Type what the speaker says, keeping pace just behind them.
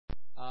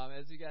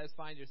as you guys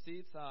find your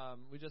seats,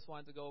 we just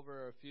wanted to go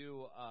over a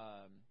few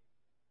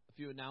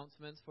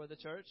announcements for the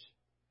church.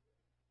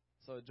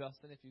 So,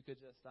 Justin, if you could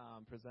just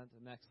present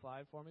the next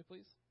slide for me,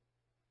 please.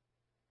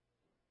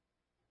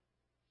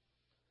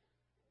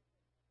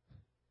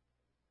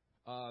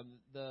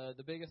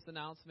 The biggest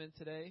announcement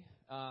today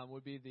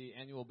would be the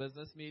annual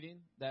business meeting.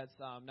 That's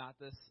not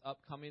this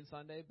upcoming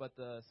Sunday, but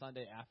the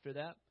Sunday after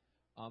that.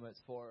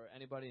 It's for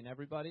anybody and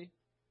everybody.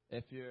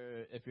 If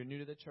you're new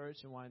to the church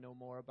and want to know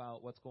more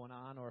about what's going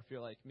on, or if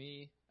you're like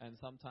me and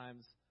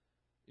sometimes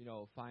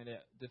find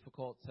it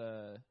difficult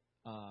to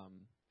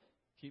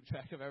keep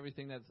track of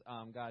everything that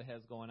God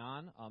has going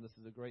on, this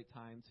is a great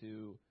time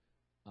to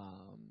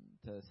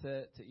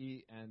sit, to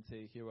eat, and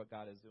to hear what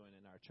God is doing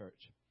in our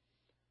church.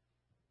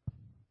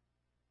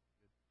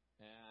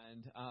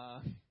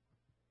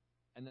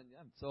 And then,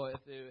 so if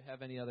you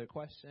have any other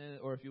questions,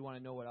 or if you want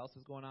to know what else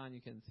is going on,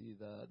 you can see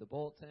the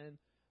bulletin.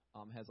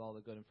 Has all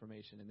the good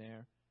information in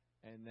there.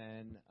 And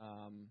then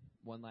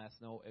one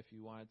last note, if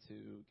you wanted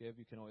to give,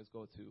 you can always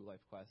go to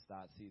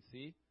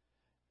lifequest.cc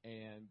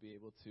and be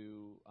able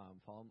to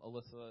follow them.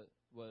 Alyssa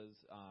was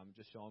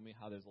just showing me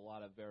how there's a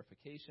lot of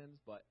verifications,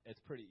 but it's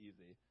pretty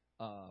easy.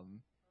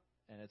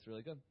 And it's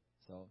really good.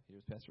 So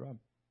here's Pastor Rob.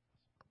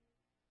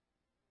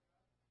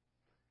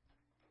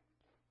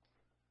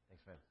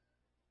 Thanks, man.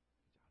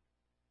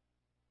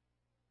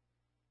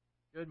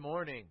 Good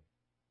morning.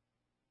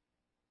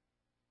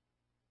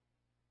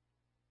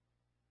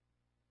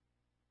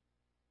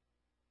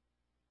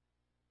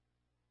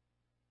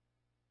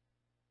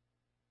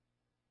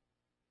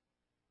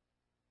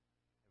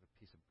 I have a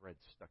piece of bread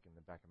stuck in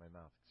the back of my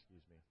mouth.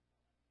 Excuse me.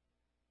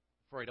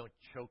 Before I don't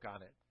choke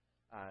on it.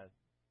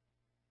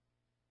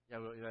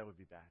 That would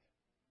be bad.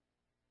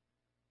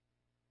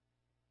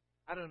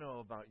 I don't know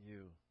about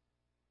you,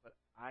 but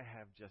I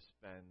have just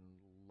been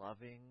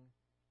loving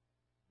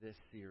this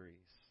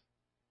series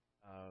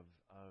of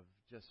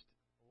just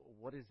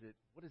what does it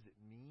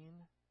mean,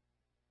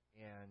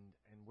 and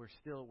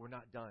we're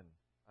not done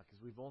because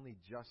we've only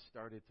just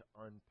started to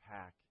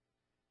unpack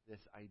this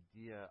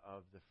idea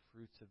of the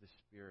fruits of the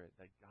Spirit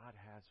that God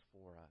has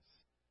for us.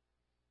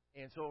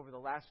 And so over the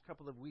last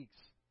couple of weeks,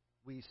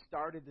 we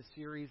started the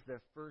series the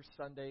first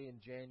Sunday in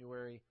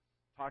January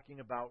talking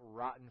about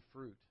rotten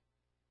fruit,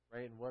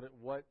 right? And what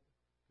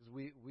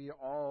because we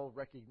all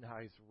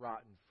recognize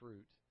rotten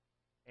fruit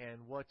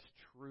and what's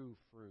true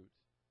fruit.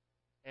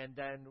 And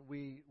then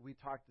we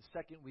talked the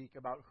second week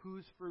about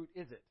whose fruit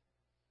is it?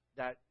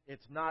 That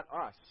it's not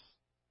us.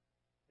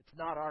 It's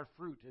not our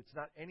fruit. It's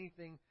not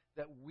anything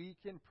that we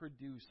can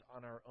produce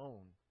on our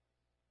own.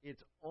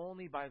 It's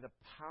only by the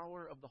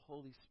power of the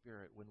Holy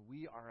Spirit, when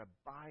we are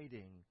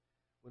abiding,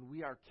 when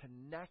we are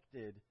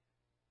connected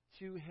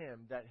to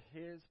Him, that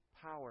His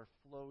power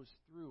flows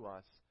through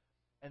us,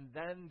 and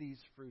then these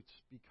fruits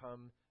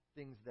become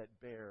things that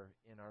bear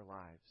in our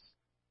lives.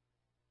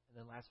 And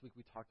then last week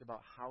we talked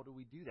about how do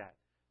we do that?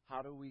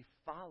 How do we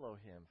follow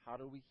Him? How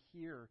do we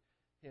hear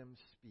Him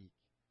speak?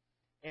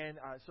 And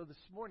so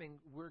this morning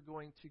we're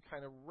going to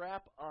kind of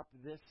wrap up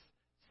this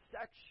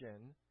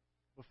section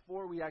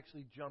before we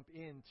actually jump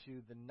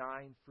into the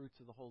 9 fruits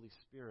of the Holy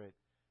Spirit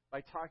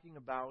by talking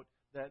about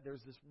that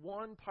there's this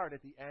one part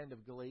at the end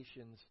of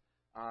Galatians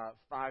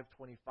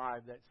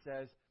 5:25 that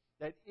says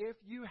that if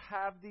you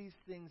have these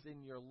things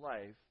in your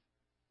life,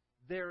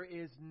 there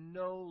is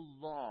no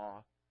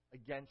law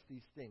against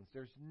these things.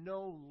 There's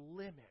no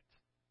limit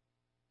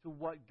to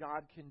what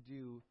God can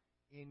do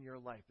in your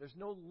life. There's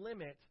no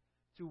limit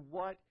to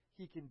what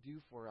He can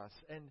do for us.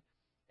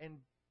 And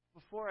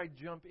before I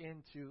jump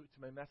into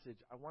my message,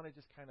 I want to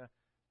just kind of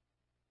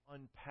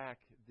unpack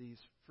these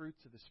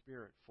fruits of the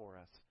Spirit for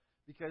us.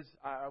 Because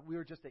we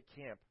were just at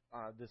camp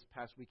this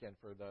past weekend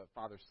for the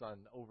Father-Son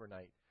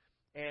overnight.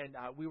 And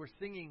we were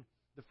singing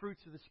the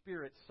Fruits of the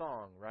Spirit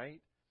song,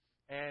 right?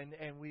 And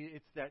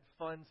it's that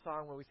fun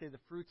song where we say the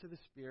fruits of the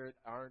Spirit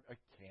aren't a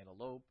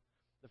cantaloupe.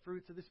 The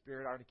fruits of the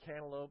Spirit aren't a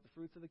cantaloupe. The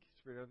fruits of the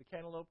Spirit are the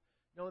cantaloupe.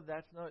 No,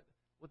 that's not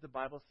what the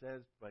Bible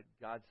says, but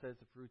God says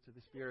the fruits of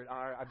the Spirit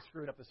are. I'm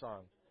screwing up the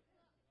song.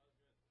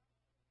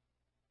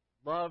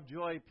 Love,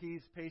 joy,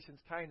 peace,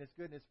 patience, kindness,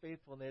 goodness,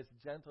 faithfulness,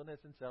 gentleness,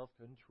 and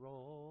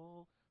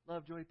self-control.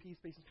 Love, joy, peace,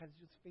 patience,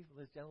 kindness,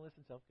 faithfulness, gentleness,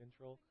 and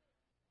self-control.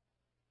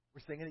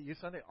 We're singing it Youth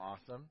Sunday.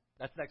 Awesome.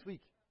 That's next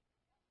week.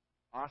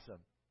 Awesome.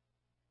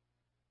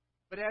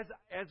 But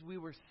as we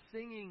were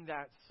singing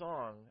that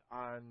song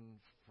on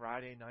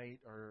Friday night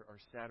or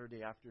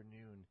Saturday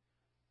afternoon,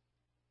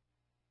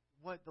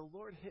 what the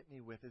Lord hit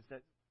me with is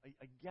that,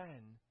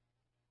 again,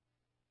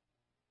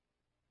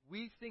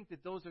 we think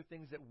that those are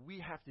things that we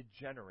have to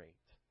generate,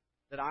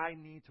 that I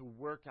need to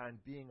work on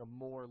being a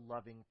more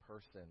loving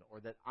person, or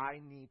that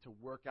I need to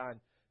work on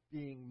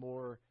being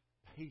more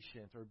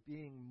patient or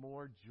being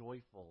more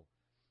joyful.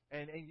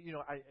 And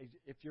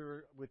if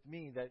you're with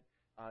me, that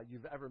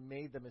you've ever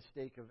made the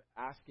mistake of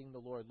asking the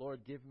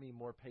Lord, give me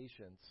more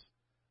patience,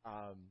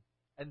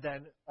 and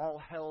then all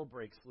hell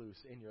breaks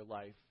loose in your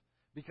life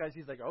because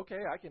He's like,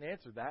 okay, I can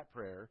answer that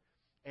prayer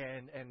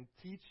and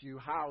teach you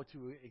how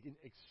to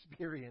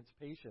experience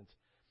patience.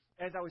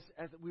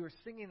 as we were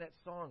singing that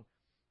song,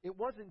 it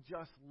wasn't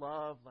just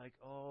love, like,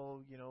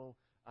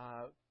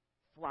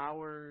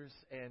 flowers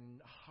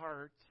and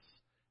hearts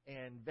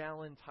and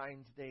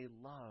Valentine's Day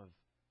love.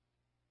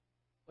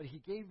 But he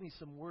gave me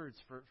some words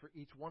for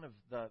each one of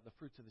the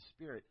fruits of the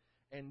Spirit.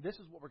 And this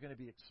is what we're going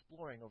to be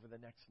exploring over the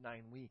next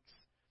 9 weeks.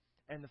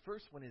 And the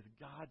first one is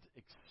God's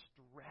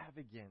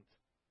extravagant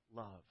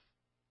love.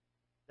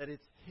 That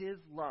it's His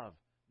love,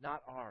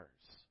 not ours.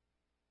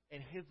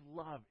 And His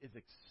love is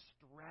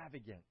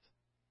extravagant.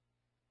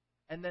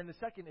 And then the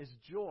second is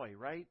joy,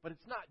 right? But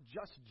it's not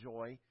just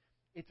joy.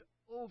 It's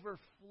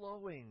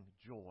overflowing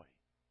joy.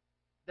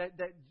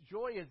 That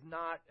joy is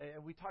not,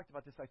 and we talked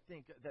about this, I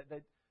think,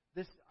 that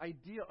this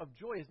idea of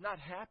joy is not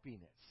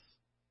happiness.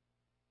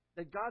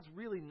 That God's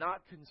really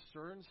not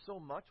concerned so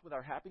much with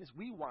our happiness.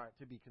 We want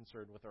to be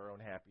concerned with our own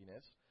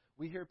happiness.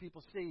 We hear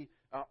people say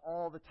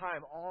all the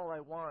time, all I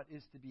want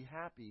is to be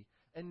happy.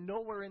 And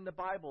nowhere in the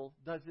Bible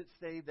does it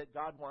say that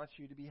God wants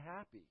you to be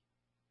happy.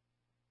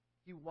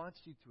 He wants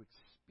you to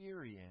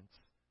experience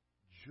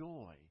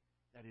joy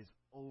that is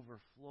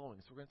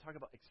overflowing. So we're going to talk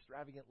about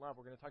extravagant love.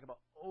 We're going to talk about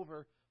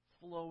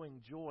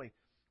overflowing joy.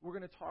 We're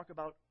going to talk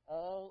about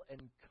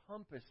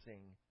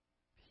all-encompassing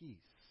peace.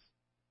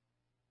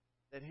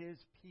 That His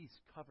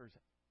peace covers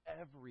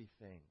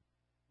everything.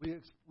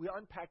 We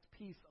unpacked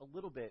peace a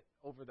little bit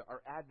over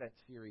our Advent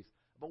series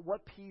about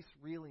what peace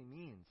really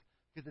means.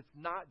 Because it's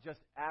not just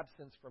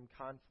absence from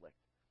conflict.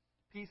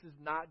 Peace is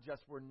not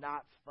just we're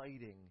not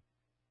fighting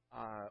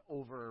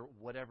over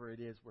whatever it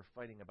is we're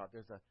fighting about.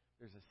 There's a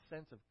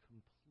sense of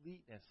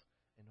completeness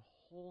and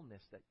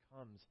wholeness that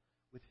comes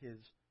with His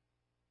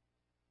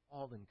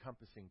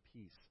all-encompassing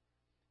peace.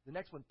 The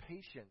next one,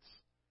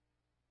 patience.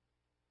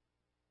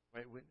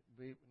 Right?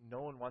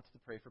 No one wants to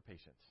pray for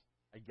patience.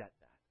 I get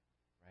that,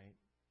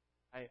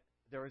 right?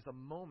 There was a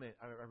moment,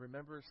 I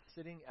remember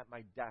sitting at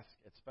my desk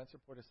at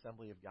Spencerport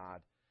Assembly of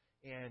God,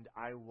 and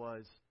I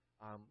was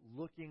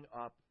looking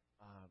up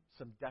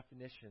some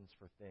definitions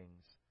for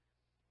things,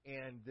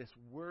 and this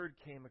word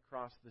came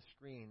across the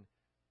screen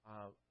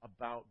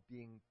about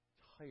being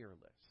tireless.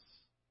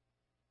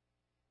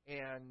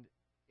 And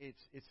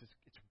it's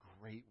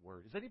a great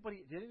word. Did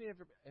anybody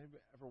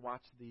ever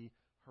watch the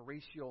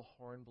Horatio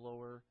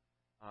Hornblower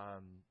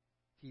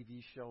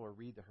TV show or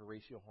read the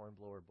Horatio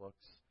Hornblower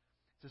books?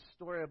 It's a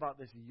story about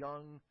this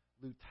young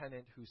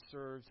lieutenant who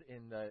serves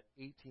in the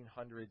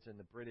 1800s in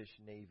the British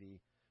Navy,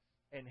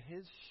 and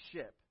his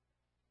ship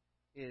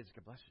is,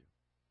 God bless you,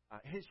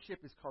 his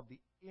ship is called the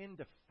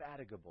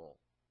Indefatigable.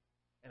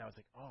 And I was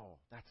like, oh,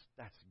 that's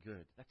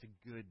good. That's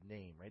a good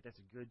name, right? That's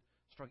a good,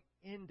 strong,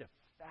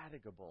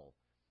 Indefatigable.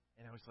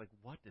 And I was like,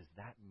 what does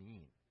that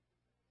mean?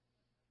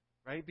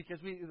 Right? Because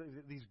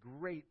these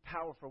great,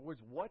 powerful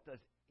words, what does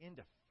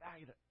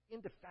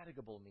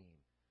indefatigable mean?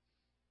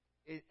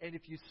 And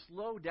if you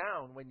slow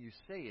down when you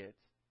say it,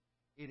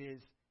 it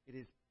is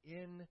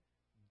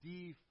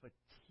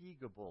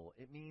indefatigable.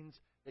 It means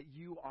that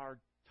you are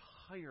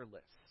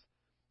tireless,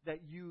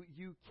 that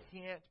you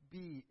can't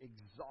be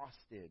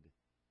exhausted.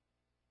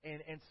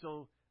 And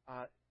so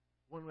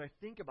when I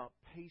think about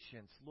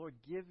patience, Lord,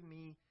 give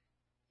me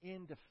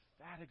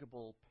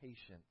indefatigable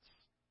patience,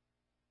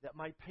 that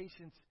my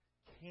patience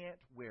can't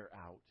wear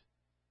out,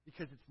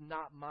 because it's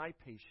not my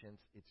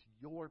patience, it's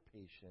your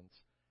patience,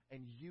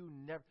 and you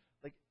never,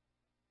 like,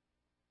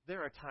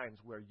 there are times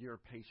where your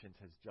patience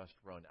has just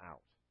run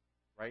out,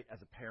 right?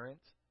 As a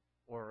parent,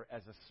 or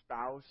as a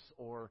spouse,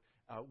 or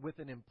with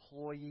an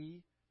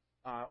employee,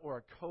 or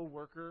a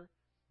coworker,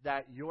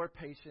 that your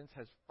patience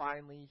has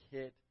finally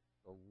hit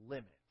the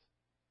limit.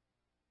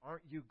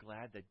 Aren't you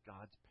glad that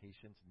God's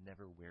patience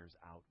never wears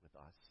out with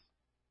us?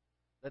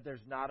 That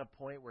there's not a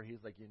point where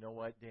He's like, you know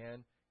what,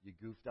 Dan, you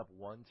goofed up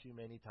one too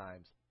many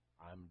times.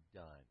 I'm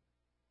done.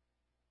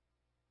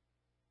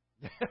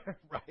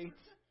 Right?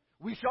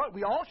 We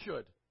all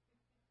should.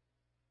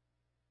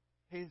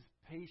 His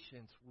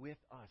patience with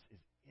us is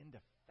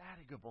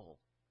indefatigable.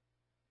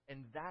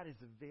 And that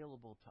is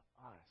available to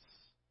us.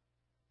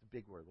 It's a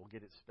big word. We'll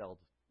get it spelled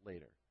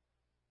later.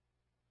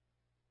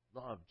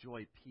 Love,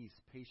 joy,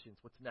 peace, patience.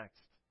 What's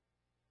next?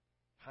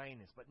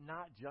 Kindness. But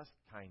not just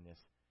kindness.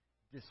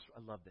 I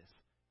love this.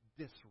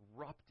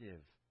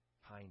 Disruptive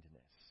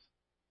kindness.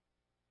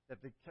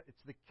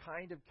 It's the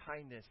kind of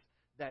kindness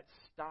that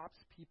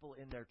stops people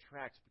in their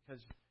tracks,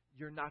 because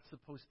you're not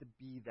supposed to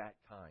be that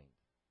kind.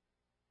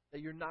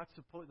 That you're not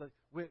supposed.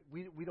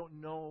 We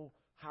don't know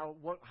how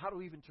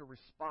to even to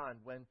respond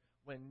when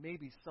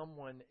maybe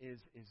someone is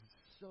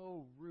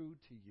so rude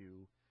to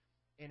you,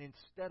 and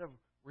instead of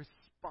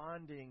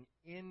responding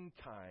in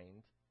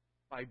kind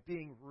by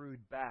being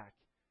rude back,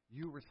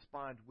 you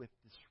respond with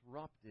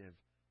disruptive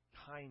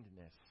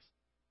kindness,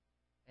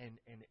 and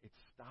it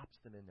stops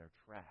them in their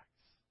tracks,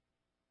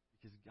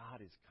 because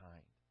God is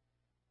kind.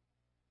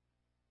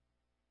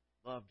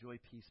 Love, joy,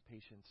 peace,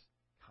 patience,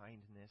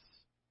 kindness,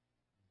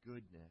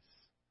 goodness.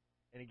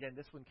 And again,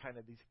 this one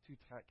these two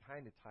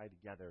kind of tie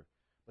together,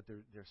 but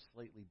they're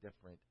slightly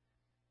different.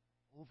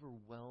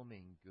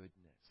 Overwhelming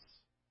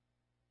goodness.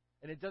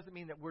 And it doesn't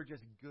mean that we're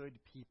just good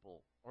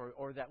people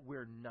or that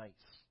we're nice,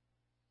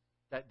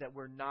 that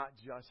we're not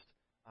just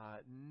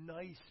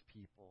nice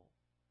people,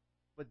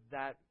 but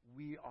that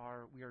we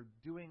are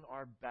doing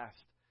our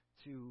best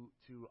to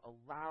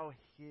allow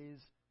His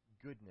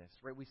goodness.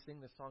 Right? We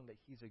sing the song that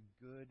He's a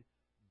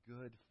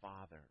good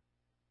Father.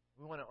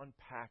 We want to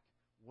unpack,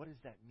 what does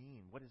that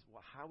mean?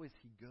 How is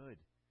He good?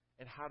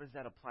 And how does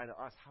that apply to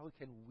us? How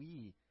can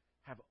we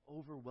have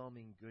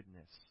overwhelming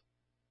goodness?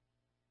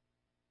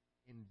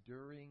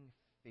 Enduring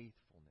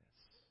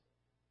faithfulness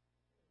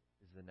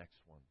is the next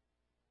one.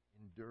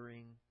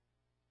 Enduring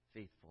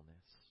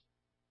faithfulness.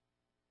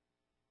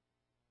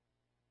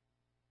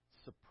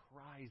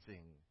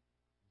 Surprising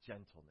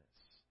gentleness.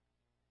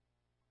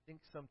 I think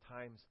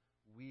sometimes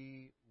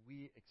we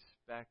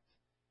expect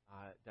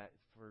that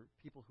for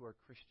people who are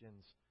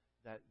Christians,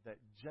 that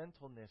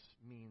gentleness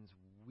means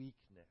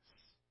weakness,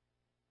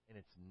 and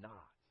it's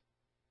not.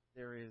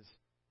 There is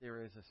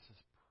a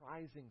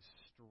surprising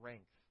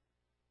strength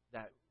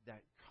that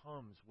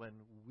comes when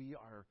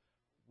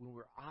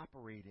we're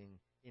operating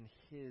in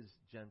His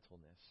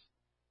gentleness.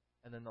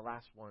 And then the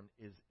last one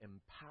is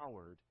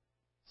empowered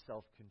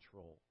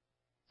self-control.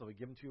 So we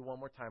give them to you one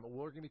more time.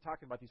 We're going to be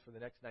talking about these for the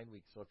next 9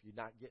 weeks, so if you're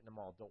not getting them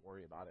all, don't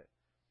worry about it.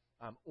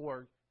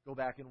 Or go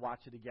back and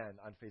watch it again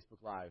on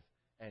Facebook Live,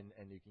 and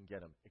you can get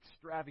them.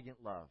 Extravagant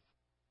love,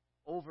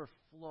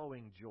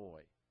 overflowing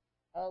joy,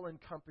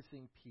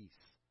 all-encompassing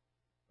peace,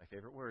 my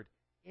favorite word,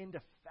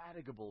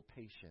 indefatigable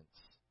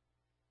patience,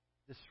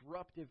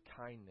 disruptive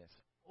kindness,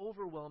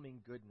 overwhelming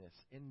goodness,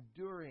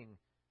 enduring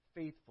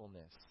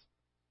faithfulness,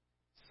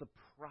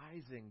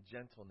 surprising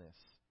gentleness,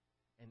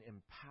 and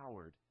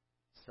empowered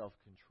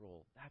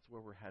self-control. That's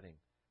where we're heading.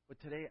 But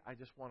today I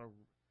just want to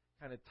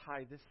kind of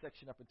tie this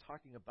section up in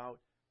talking about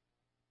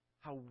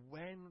how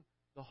when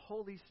the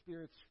Holy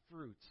Spirit's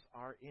fruits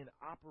are in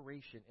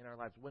operation in our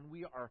lives, when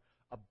we are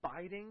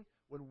abiding,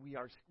 when we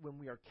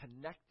are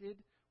connected,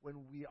 when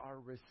we are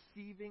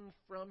receiving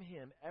from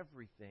Him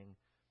everything,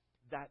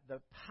 that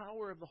the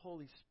power of the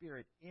Holy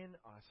Spirit in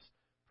us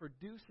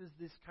produces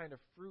this kind of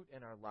fruit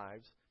in our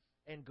lives.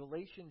 And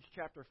Galatians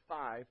chapter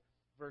 5,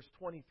 verse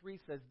 23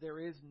 says, there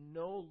is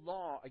no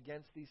law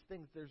against these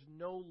things. There's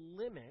no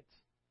limit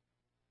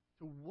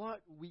to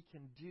what we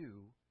can do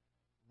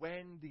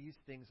when these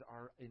things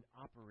are in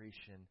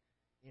operation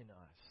in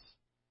us.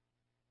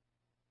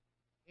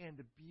 And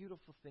the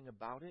beautiful thing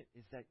about it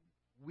is that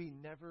we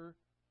never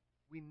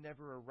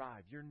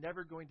arrive. You're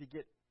never going to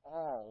get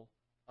all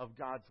of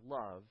God's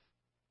love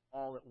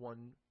all at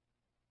one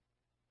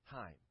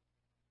time.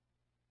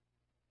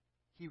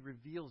 He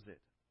reveals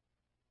it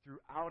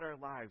throughout our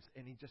lives,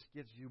 and He just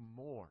gives you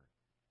more,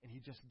 and He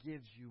just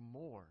gives you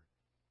more,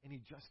 and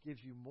He just gives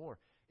you more.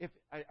 If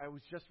I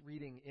was just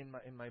reading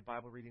in my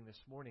Bible reading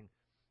this morning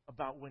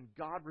about when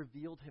God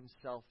revealed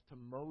Himself to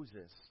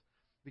Moses,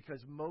 because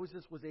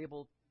Moses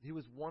he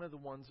was one of the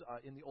ones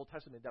in the Old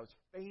Testament that was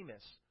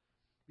famous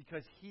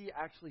because he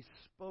actually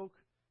spoke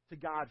to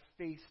God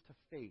face to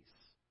face,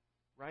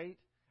 right?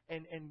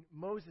 And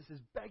Moses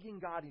is begging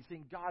God. He's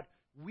saying, God,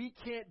 we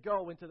can't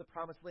go into the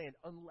promised land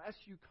unless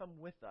you come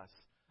with us,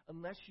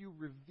 unless you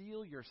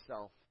reveal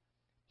yourself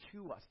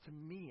to us, to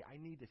me. I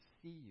need to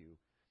see you.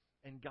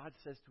 And God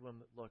says to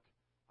him, look,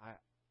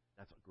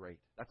 that's great.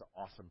 That's an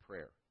awesome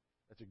prayer.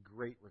 That's a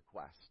great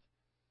request.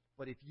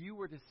 But if you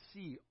were to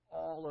see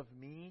all of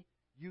me,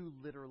 you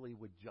literally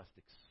would just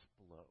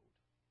explode.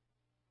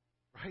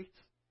 Right?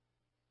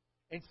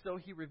 And so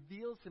He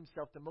reveals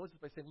Himself to Moses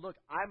by saying, look,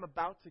 I'm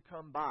about to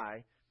come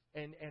by,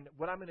 and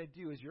what I'm going to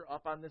do is you're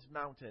up on this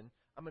mountain.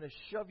 I'm going to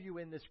shove you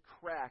in this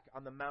crack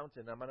on the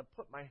mountain. I'm going to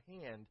put my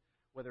hand,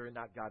 whether or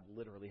not God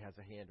literally has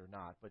a hand or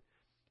not, but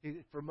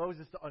for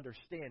Moses to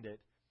understand it,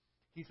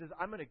 He says,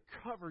 I'm going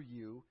to cover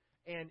you,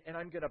 and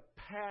I'm going to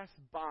pass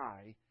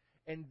by,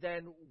 and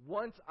then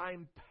once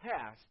I'm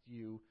past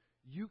you,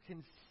 you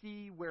can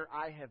see where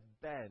I have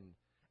been,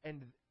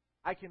 and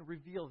I can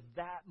reveal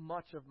that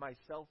much of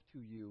myself to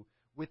you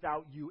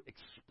without you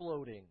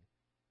exploding.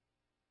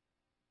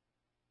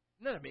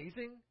 Isn't that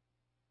amazing?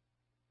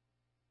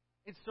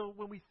 And so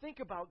when we think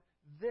about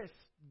this,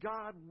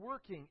 God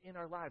working in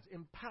our lives,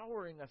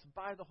 empowering us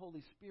by the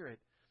Holy Spirit,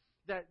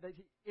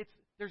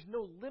 there's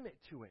no limit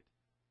to it.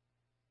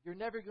 You're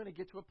never going to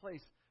get to a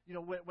place. You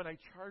know, when I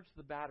charge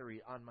the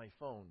battery on my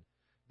phone,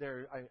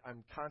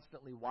 I'm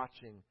constantly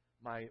watching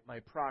my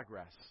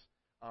progress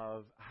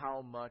of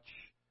how much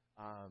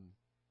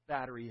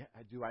battery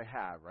do I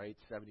have, right?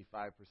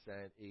 75%,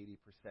 80%,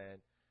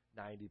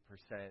 90%,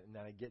 and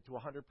then I get to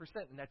 100%,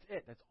 and that's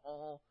it. That's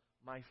all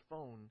my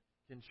phone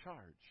can charge.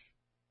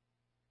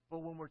 But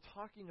when we're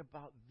talking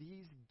about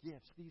these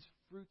gifts, these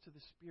fruits of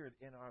the Spirit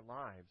in our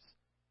lives,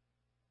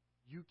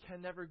 you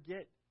can never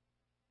get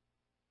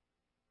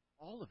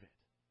all of it.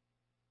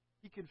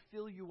 He can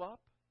fill you up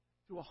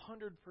to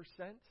 100%,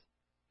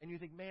 and you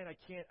think, man, I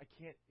can't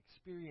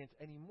experience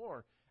any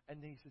more.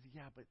 And then He says,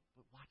 yeah, but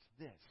watch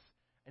this.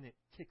 And it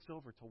ticks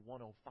over to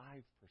 105%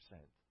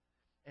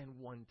 and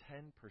 110%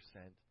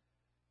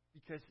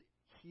 because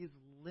He is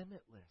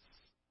limitless.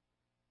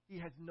 He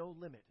has no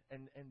limit.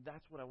 And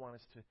that's what I want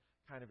us to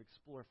kind of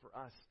explore for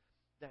us,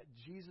 that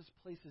Jesus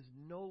places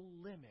no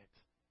limit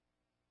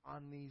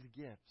on these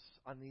gifts,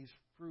 on these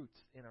fruits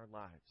in our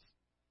lives.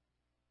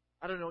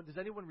 I don't know, does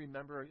anyone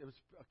remember, it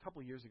was a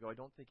couple years ago, I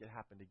don't think it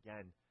happened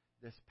again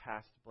this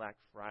past Black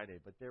Friday,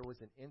 but there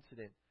was an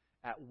incident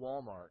at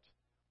Walmart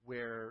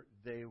where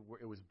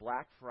it was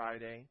Black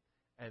Friday,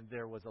 and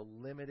there was a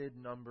limited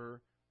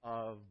number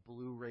of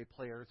Blu-ray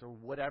players or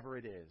whatever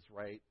it is,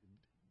 right?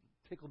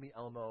 Tickle Me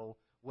Elmo,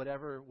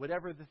 whatever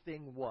the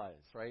thing was,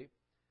 right?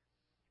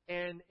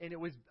 And it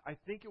was, I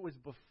think it was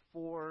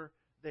before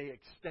they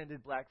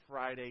extended Black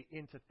Friday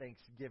into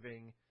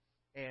Thanksgiving,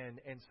 and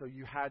so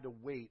you had to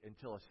wait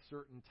until a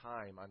certain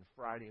time on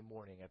Friday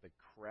morning at the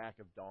crack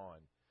of dawn.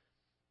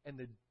 And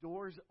the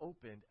doors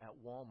opened at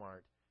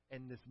Walmart,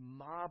 and this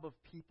mob of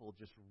people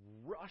just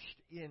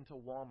rushed into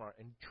Walmart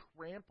and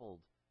trampled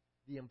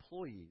the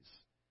employees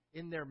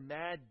in their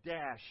mad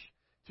dash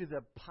to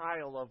the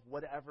pile of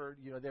whatever,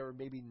 there were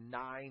maybe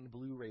 9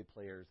 Blu-ray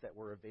players that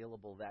were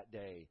available that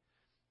day.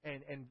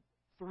 And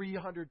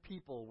 300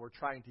 people were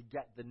trying to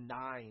get the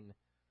 9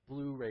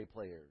 Blu-ray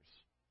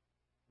players.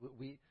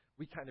 We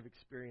kind of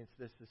experienced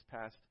this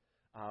past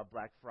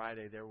Black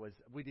Friday.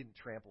 We didn't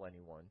trample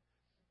anyone.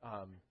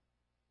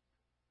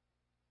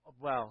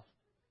 Well,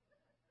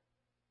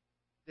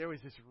 there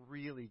was this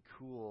really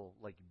cool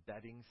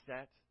betting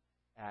set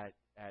at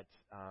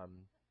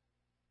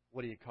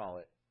what do you call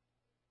it?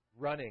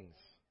 Runnings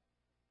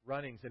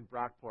in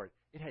Brockport.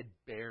 It had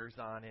bears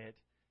on it.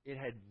 It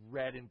had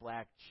red and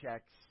black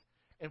checks.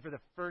 And for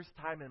the first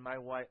time in my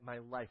life,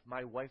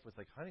 my wife was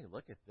like, "Honey,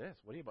 look at this.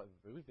 What do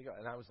you think?"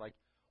 And I was like,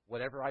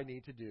 "Whatever I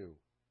need to do.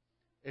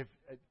 If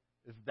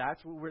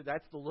that's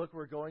that's the look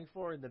we're going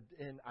for," and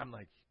I'm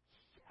like,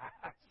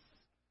 "Yes."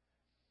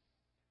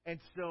 And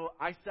so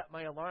I set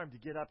my alarm to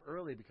get up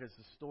early because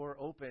the store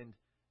opened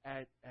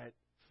at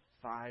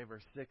 5 or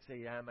 6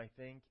 a.m., I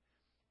think.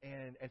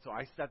 And so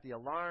I set the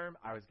alarm.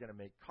 I was going to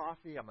make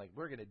coffee. I'm like,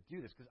 we're going to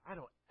do this because I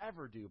don't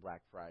ever do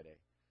Black Friday.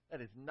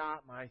 That is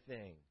not my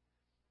thing.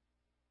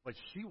 But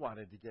she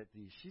wanted to get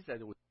these. She said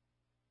it was.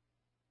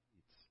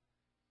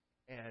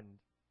 And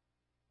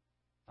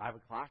 5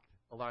 o'clock,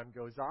 alarm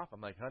goes off. I'm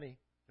like, honey,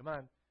 come on.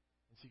 And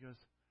she goes,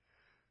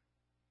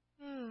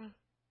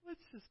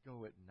 let's just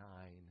go at 9.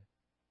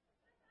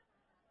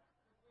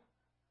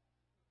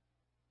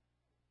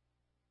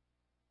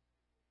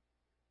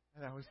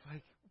 And I was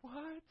like,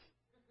 what?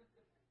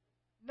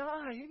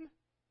 9?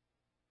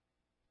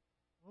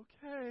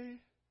 Okay.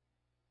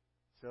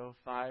 So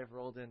 5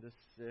 rolled into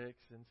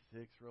 6, and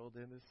 6 rolled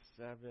into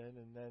 7,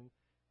 and then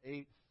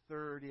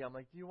 8:30. I'm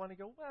like, do you want to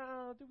go?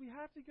 Well, do we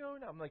have to go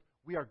now? I'm like,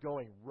 we are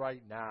going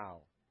right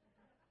now.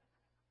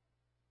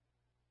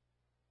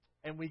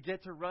 And we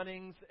get to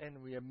Runnings,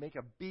 and we make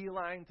a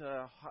beeline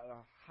to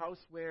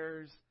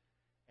Housewares,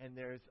 and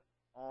there's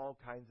all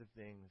kinds of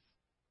things,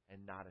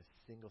 and not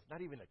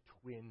even a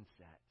twin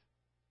set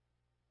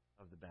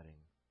of the bedding.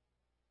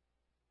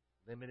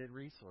 Limited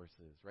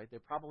resources, right? They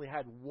probably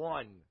had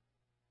one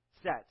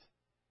set.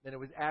 Then it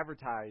was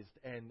advertised,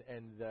 and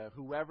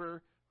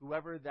whoever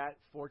that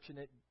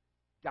fortunate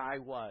guy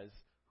was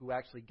who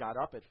actually got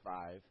up at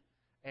 5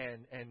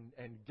 and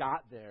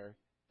got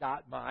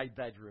my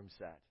bedroom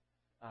set.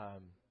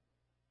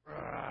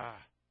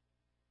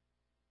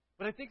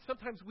 But I think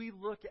sometimes we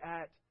look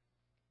at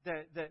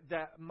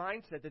that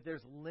mindset that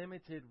there's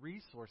limited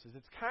resources.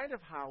 It's kind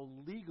of how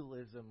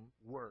legalism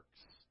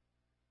works.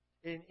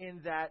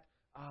 In that,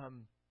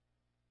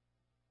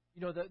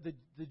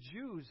 the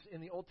Jews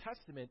in the Old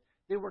Testament,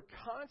 they were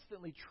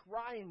constantly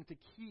trying to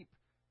keep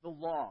the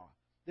law.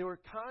 They were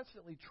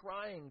constantly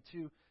trying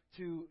to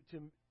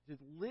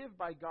live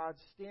by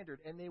God's standard,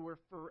 and they were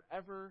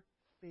forever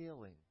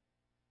failing.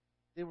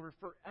 They were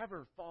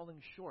forever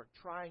falling short,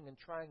 trying and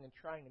trying and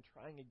trying and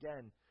trying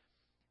again.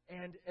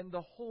 And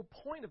the whole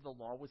point of the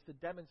law was to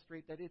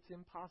demonstrate that it's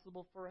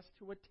impossible for us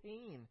to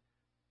attain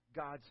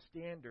God's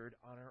standard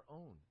on our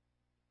own.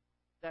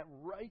 That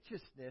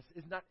righteousness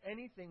is not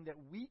anything that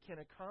we can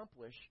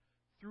accomplish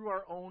through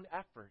our own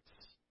efforts.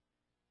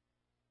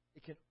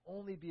 It can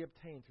only be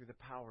obtained through the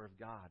power of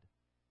God.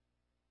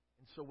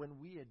 And so when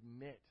we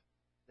admit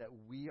that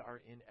we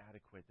are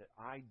inadequate, that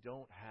I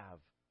don't have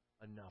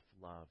enough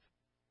love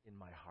in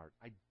my heart,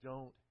 I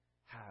don't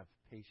have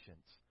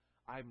patience,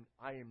 I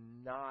am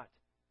not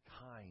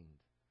kind,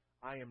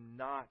 I am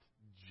not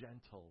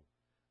gentle,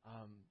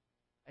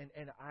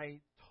 and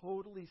I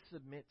totally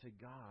submit to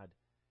God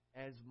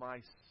as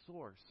my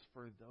source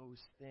for those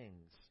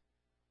things,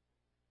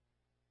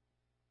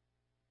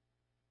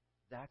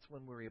 that's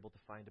when we're able to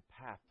find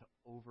a path to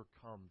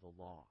overcome the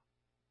law.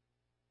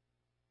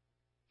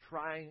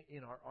 Trying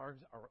in our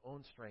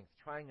own strength,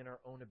 trying in our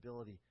own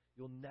ability,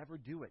 you'll never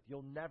do it.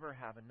 You'll never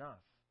have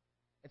enough.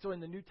 And so in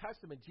the New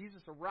Testament,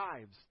 Jesus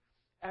arrives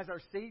as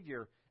our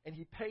Savior, and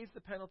He pays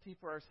the penalty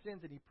for our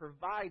sins, and He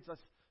provides us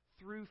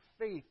through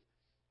faith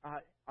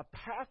a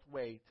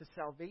pathway to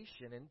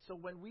salvation. And so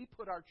when we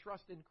put our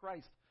trust in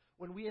Christ,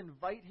 when we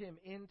invite Him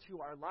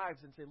into our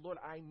lives and say, Lord,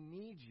 I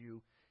need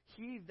you,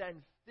 He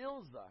then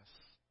fills us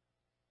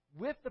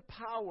with the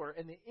power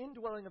and the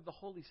indwelling of the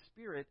Holy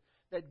Spirit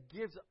that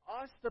gives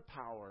us the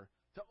power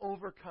to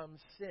overcome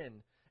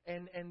sin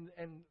and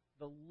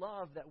the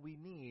love that we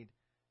need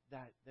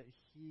that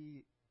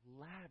He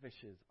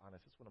lavishes on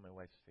us. That's one of my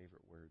wife's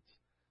favorite words,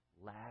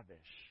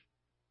 lavish.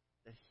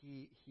 That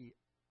He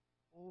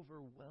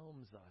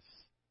overwhelms us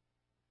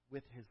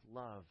with His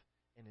love,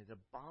 and it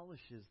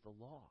abolishes the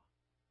law.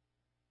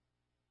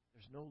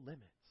 There's no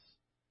limits.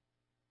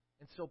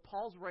 And so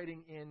Paul's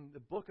writing in the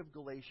book of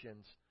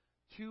Galatians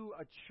to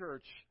a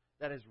church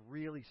that is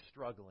really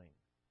struggling.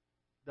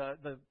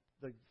 The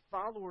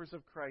followers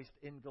of Christ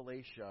in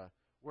Galatia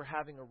were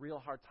having a real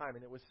hard time,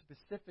 and it was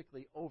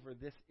specifically over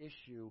this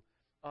issue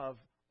of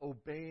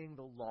obeying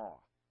the law.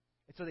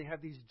 And so they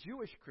have these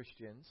Jewish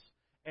Christians,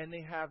 and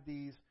they have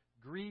these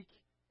Greek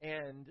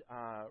and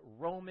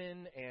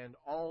Roman and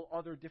all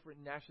other different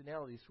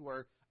nationalities who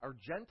are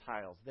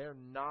Gentiles. They're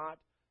not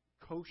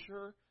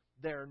kosher.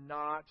 They're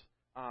not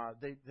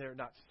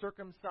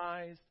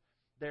circumcised.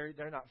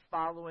 They're not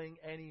following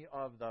any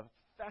of the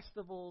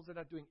festivals. They're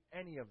not doing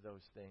any of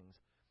those things.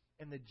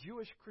 And the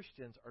Jewish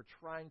Christians are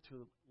trying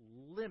to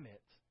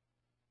limit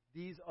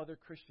these other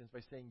Christians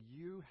by saying,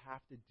 you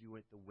have to do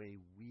it the way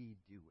we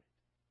do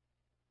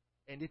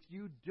it. And if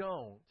you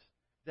don't,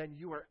 then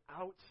you are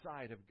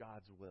outside of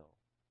God's will.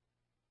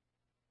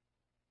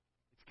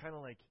 It's kind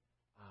of like,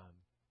 I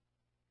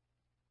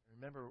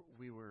remember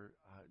we were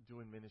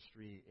doing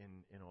ministry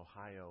in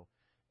Ohio,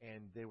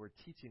 and they were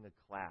teaching a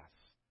class.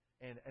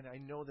 And I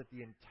know that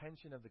the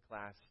intention of the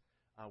class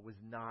was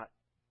not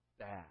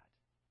bad.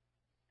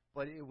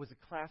 But it was a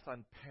class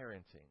on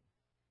parenting.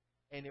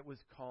 And it was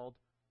called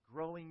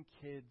Growing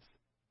Kids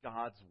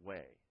God's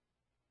Way.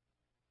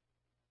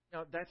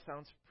 Now, that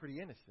sounds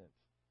pretty innocent,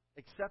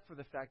 except for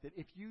the fact that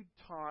if you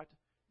taught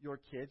your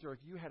kids, or if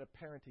you had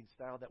a parenting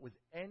style that was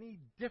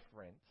any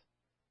different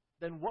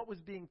than what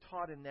was being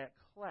taught in that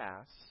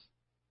class,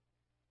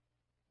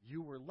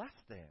 you were less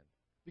than.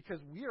 Because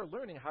we are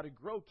learning how to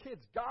grow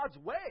kids God's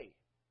way.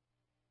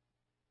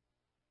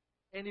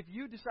 And if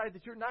you decide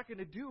that you're not going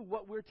to do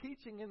what we're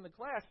teaching in the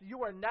class,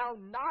 you are now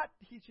not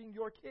teaching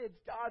your kids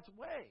God's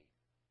way.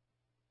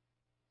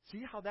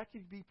 See how that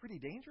can be pretty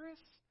dangerous?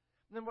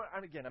 And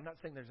again, I'm not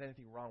saying there's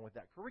anything wrong with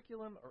that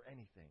curriculum or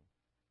anything.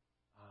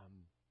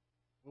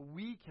 But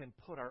we can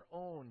put our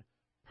own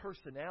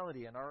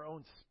personality and our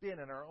own spin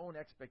and our own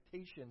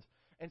expectations.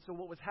 And so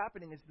what was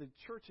happening is the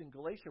church in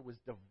Galatia was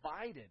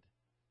divided.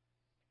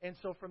 And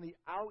so from the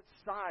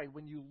outside,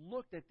 when you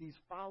looked at these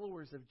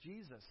followers of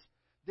Jesus,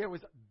 there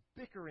was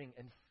bickering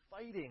and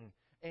fighting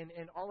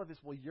and all of this.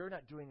 Well, you're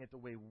not doing it the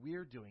way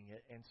we're doing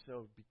it. And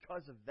so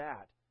because of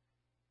that,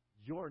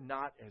 you're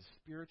not as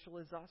spiritual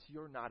as us.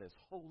 You're not as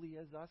holy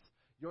as us.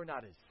 You're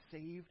not as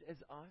saved as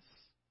us.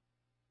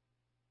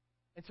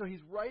 And so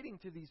he's writing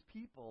to these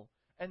people,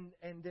 and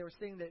they were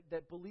saying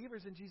that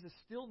believers in Jesus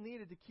still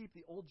needed to keep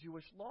the old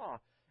Jewish law.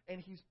 And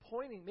he's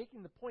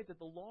making the point that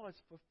the law is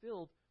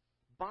fulfilled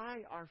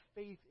by our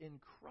faith in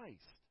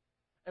Christ.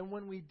 And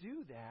when we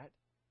do that,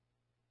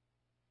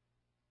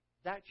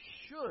 that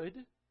should,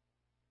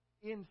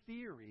 in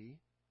theory,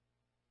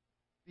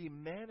 be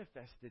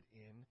manifested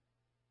in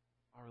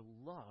our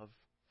love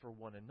for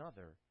one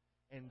another.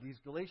 And these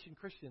Galatian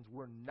Christians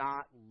were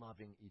not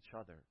loving each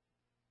other.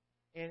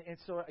 And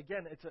so,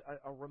 again, it's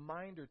a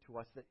reminder to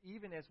us that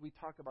even as we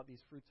talk about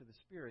these fruits of the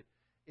Spirit,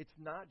 it's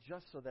not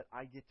just so that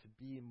I get to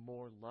be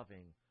more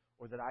loving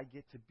or that I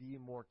get to be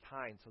more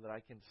kind so that I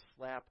can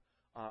slap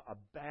a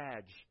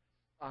badge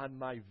on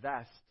my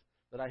vest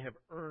that I have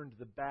earned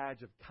the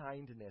badge of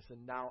kindness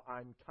and now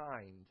I'm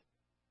kind.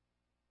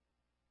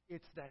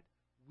 It's that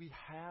we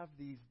have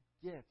these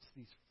gifts,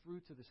 these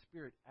fruits of the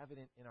Spirit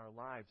evident in our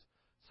lives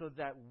so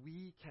that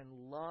we can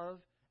love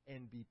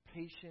and be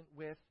patient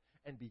with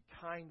and be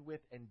kind with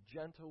and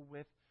gentle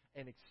with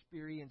and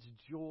experience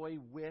joy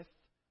with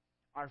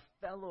our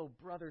fellow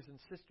brothers and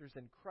sisters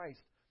in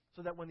Christ,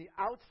 so that when the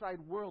outside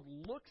world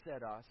looks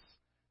at us,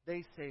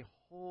 they say,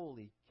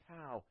 holy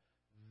cow,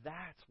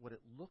 that's what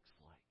it looks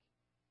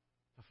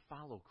like to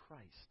follow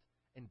Christ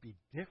and be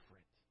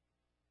different.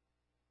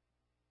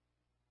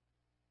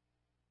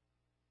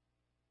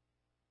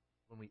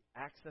 When we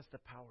access the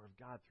power of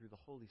God through the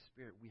Holy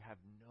Spirit, we have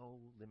no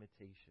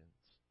limitations.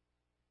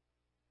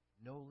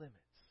 No limits.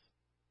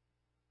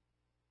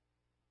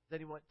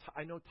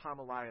 I know Tom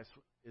Elias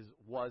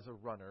was a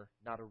runner,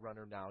 not a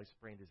runner now. He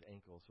sprained his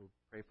ankle, so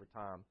pray for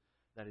Tom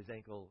that his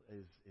ankle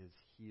is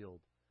healed.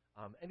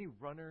 Any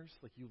runners,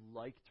 like you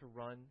like to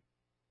run?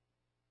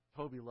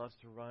 Toby loves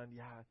to run.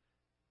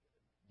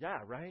 Yeah,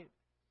 right?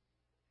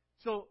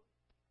 So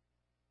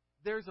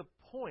there's a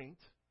point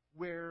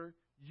where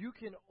you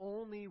can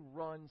only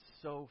run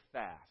so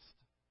fast,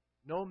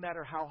 no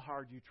matter how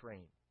hard you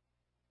train.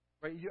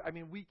 Right?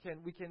 We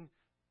can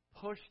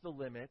push the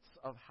limits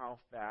of how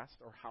fast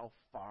or how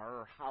far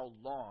or how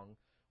long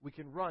we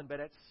can run,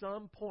 but at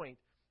some point,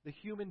 the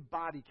human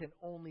body can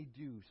only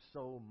do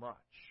so much.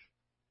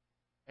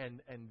 And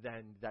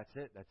then that's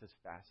it. That's as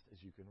fast as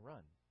you can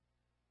run.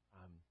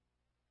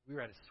 we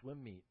were at a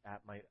swim meet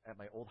at my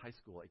old high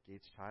school at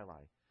Gates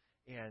Chili,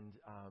 and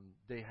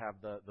they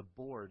have the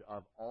board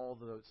of all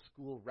the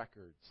school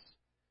records.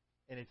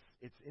 And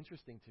it's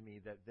interesting to me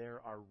that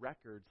there are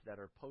records that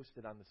are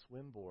posted on the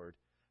swim board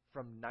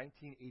from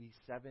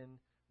 1987,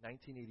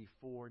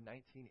 1984,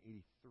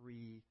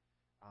 1983.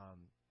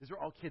 These are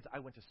all kids I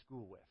went to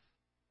school with.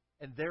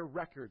 And their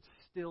records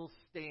still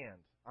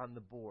stand on the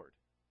board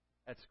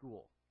at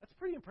school. That's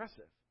pretty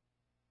impressive.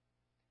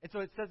 And so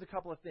it says a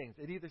couple of things.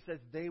 It either says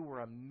they were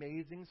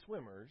amazing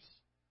swimmers,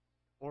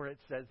 or it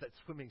says that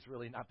swimming's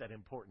really not that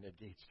important at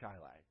Gates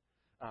Chili,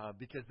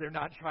 because they're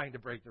not trying to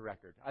break the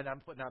record. And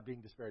I'm not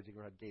being disparaging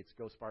around Gates.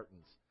 Go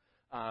Spartans.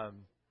 But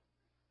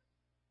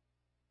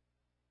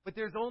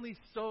you're only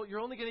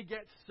going to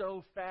get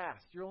so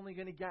fast. You're only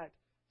going to get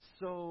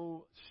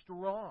so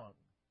strong.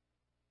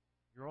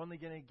 You're only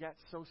going to get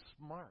so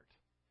smart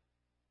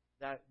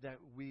that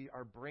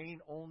our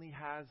brain only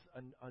has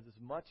as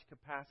much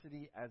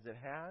capacity as it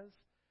has.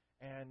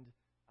 And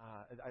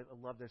I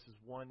love this is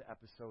one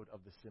episode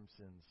of The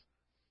Simpsons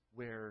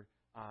where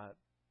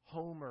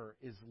Homer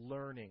is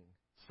learning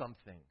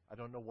something. I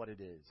don't know what it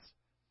is.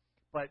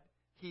 But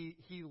he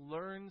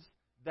learns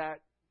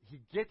that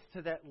he gets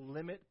to that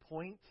limit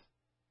point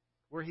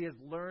where he has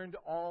learned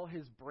all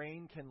his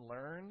brain can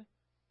learn.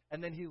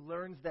 And then he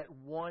learns that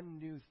one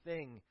new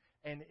thing.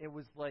 And it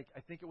was like, I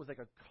think it was like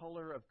a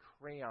color of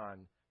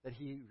crayon that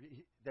he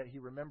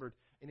remembered.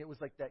 And it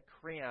was like that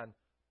crayon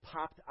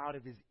popped out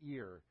of his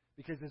ear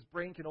because his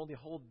brain can only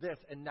hold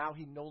this. And now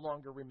he no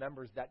longer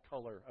remembers that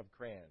color of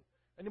crayon.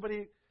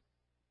 Anybody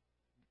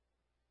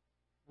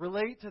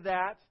relate to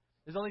that?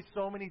 There's only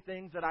so many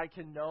things that I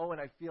can know. And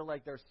I feel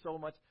like there's so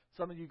much,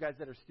 some of you guys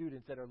that are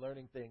students that are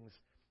learning things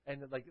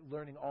and like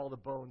learning all the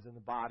bones in the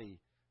body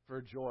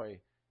for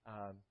joy.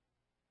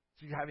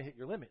 So you haven't hit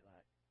your limit,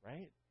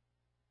 right?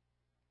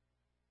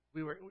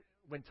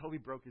 When Toby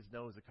broke his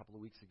nose a couple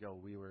of weeks ago,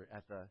 we were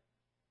at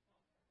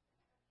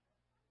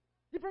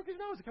he broke his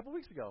nose a couple of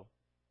weeks ago.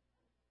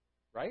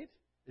 Right?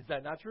 Is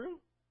that not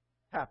true?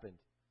 Happened.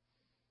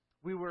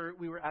 We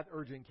were at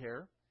urgent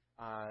care.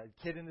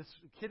 Kid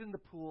in the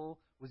pool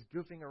was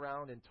goofing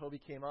around, and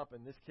Toby came up,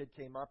 and this kid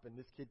came up, and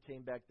this kid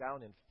came back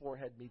down, and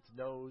forehead meets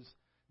nose,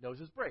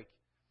 noses break.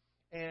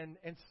 And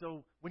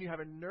so when you have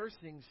a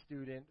nursing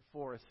student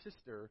for a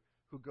sister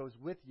who goes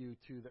with you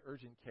to the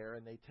urgent care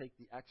and they take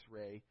the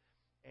x-ray,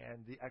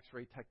 and the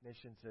x-ray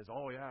technician says,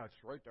 oh, yeah,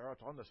 it's right there.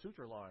 It's on the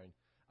suture line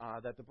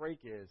that the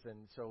break is.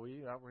 And so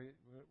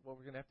what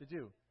we're going to have to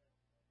do.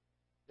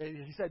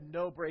 He said,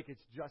 no break,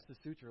 it's just the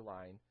suture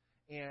line.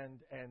 And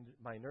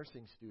my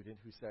nursing student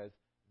who says,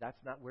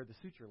 that's not where the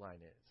suture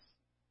line is.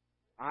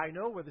 I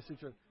know where the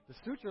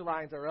suture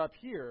lines are up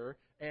here,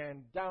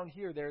 and down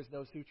here there's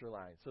no suture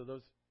line. So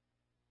those,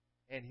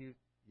 anyways,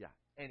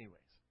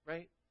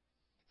 right?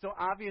 So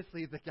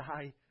obviously the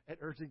guy at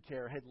urgent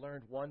care had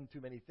learned one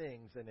too many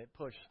things, and it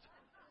pushed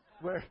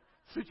where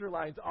suture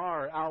lines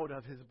are out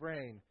of his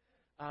brain.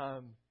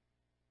 Poor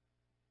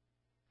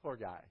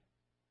guy.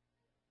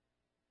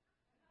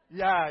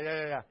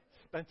 Yeah.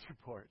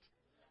 Spencerport.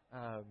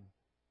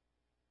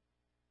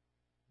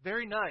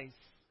 Very nice,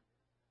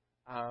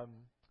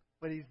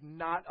 but he's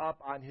not up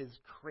on his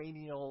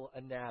cranial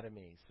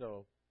anatomy.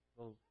 So,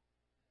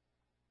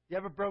 you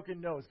have a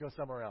broken nose, go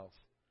somewhere else.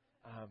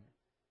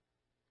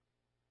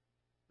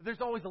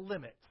 There's always a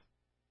limit.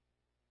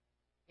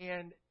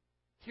 And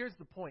here's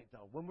the point,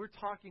 though. When we're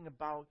talking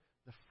about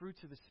the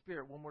fruits of the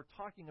Spirit, when we're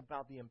talking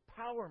about the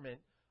empowerment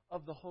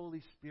of the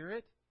Holy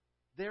Spirit,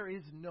 there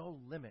is no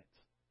limit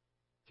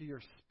to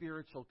your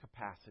spiritual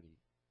capacity.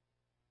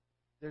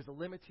 There's a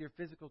limit to your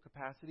physical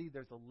capacity.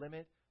 There's a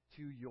limit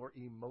to your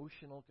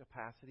emotional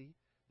capacity.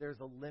 There's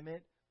a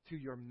limit to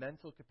your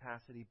mental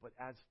capacity. But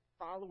as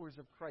followers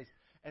of Christ,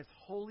 as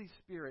Holy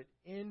Spirit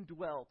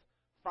indwelt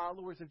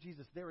followers of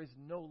Jesus, there is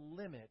no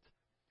limit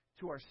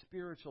to our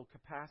spiritual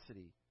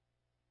capacity.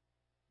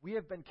 We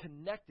have been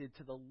connected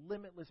to the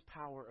limitless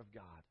power of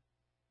God.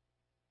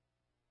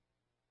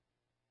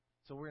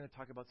 So we're going to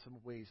talk about some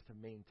ways to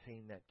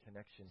maintain that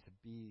connection, to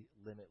be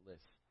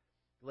limitless.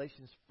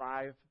 Galatians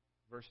 5,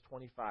 verse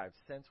 25.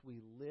 Since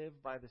we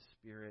live by the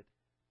Spirit,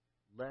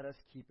 let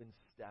us keep in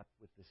step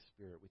with the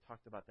Spirit. We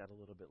talked about that a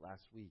little bit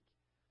last week.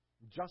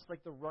 Just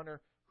like the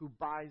runner who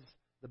buys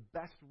the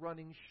best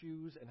running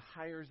shoes and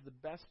hires the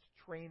best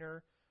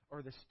trainer,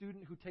 or the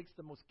student who takes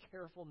the most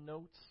careful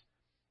notes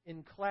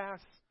in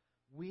class,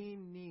 we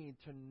need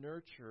to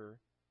nurture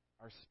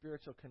our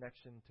spiritual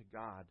connection to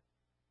God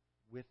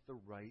with the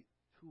right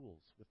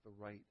tools, with the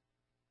right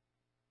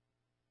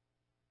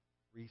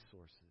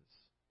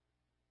resources.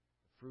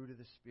 The fruit of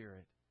the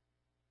Spirit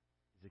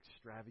is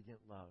extravagant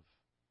love.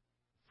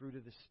 The fruit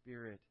of the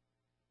Spirit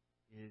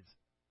is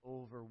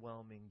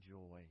overwhelming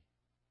joy,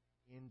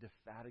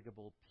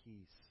 indefatigable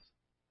peace.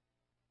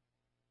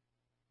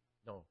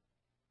 No.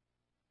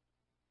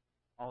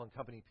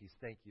 All-encompassing peace.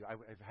 Thank you. I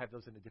have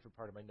those in a different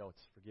part of my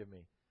notes. Forgive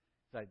me.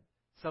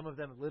 Some of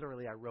them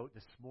literally I wrote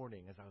this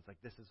morning as I was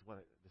like, this is what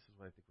I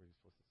think we're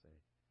supposed to say.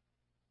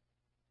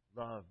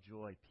 Love,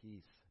 joy,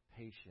 peace,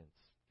 patience,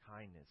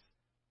 kindness,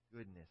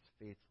 goodness,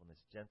 faithfulness,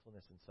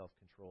 gentleness, and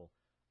self-control.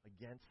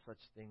 Against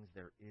such things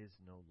there is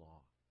no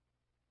law.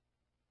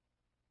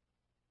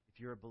 If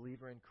you're a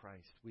believer in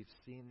Christ, we've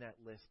seen that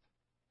list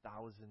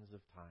thousands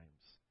of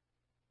times.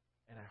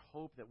 And I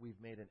hope that we've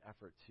made an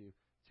effort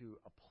to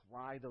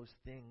apply those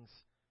things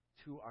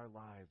to our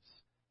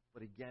lives.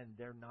 But again,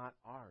 they're not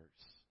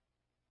ours.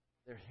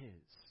 They're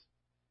His.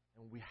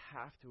 And we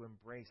have to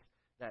embrace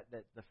that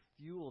the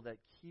fuel that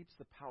keeps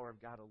the power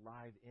of God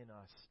alive in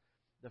us,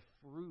 the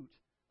fruit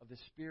of the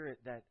Spirit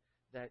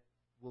that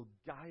will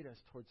guide us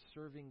towards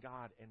serving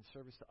God and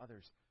service to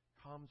others,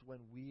 comes when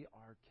we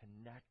are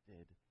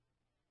connected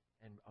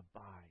and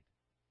abide.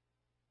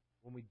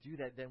 When we do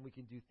that, then we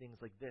can do things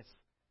like this.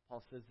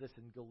 Paul says this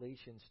in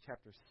Galatians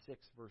chapter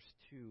 6, verse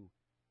 2.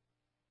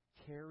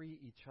 Carry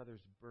each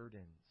other's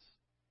burdens,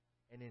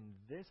 and in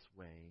this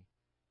way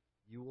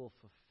you will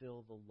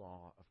fulfill the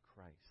law of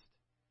Christ.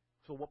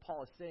 So what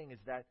Paul is saying is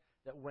that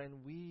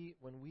when we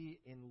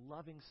in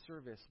loving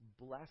service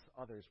bless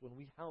others, when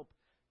we help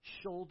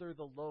shoulder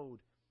the load,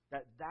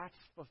 that's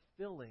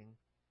fulfilling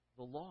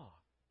the law.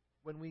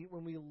 When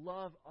we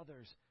love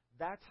others,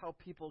 that's how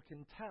people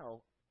can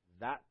tell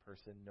that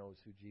person knows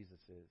who Jesus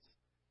is,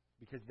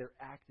 because they're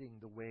acting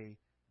the way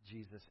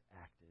Jesus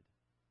acted.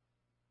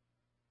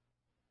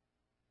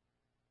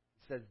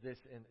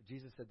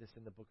 Jesus said this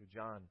in the book of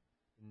John,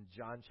 in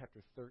John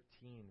chapter 13,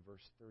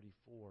 verse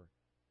 34.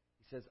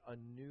 He says, "A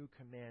new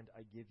command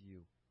I give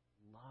you,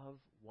 love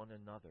one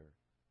another.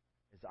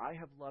 As I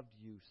have loved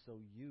you, so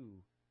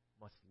you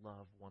must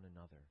love one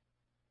another."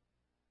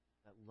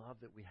 That love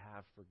that we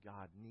have for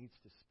God needs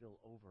to spill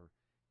over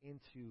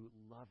into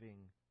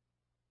loving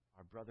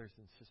our brothers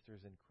and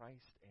sisters in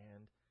Christ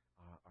and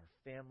our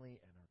family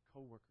and our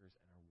coworkers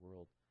and our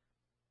world.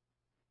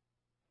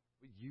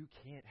 You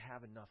can't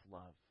have enough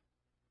love.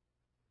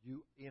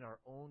 In our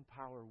own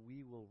power,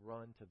 we will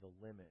run to the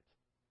limit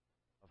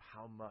of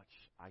how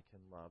much I can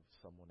love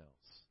someone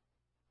else.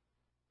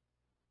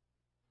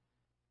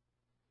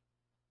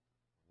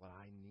 What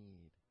I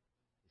need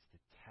is to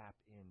tap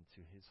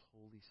into His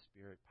Holy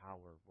Spirit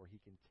power, where He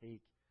can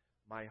take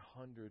my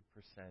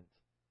 100%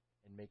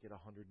 and make it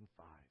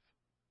 105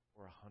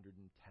 or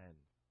 110,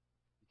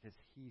 because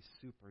He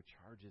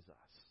supercharges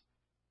us.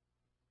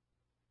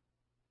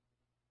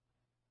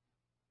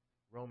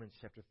 Romans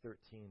chapter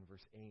 13,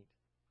 verse 8.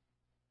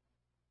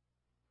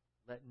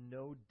 Let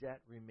no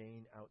debt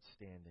remain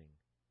outstanding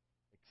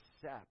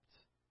except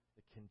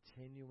the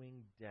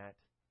continuing debt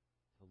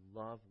to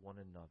love one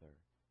another.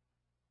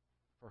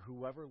 For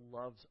whoever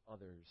loves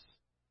others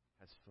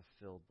has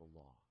fulfilled the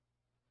law.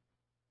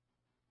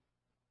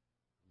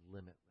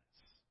 Limitless.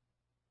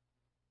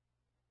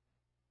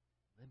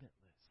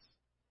 Limitless.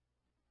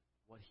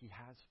 What He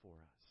has for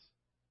us.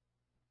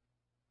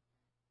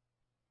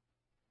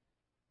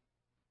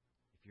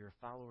 If you're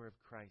a follower of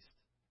Christ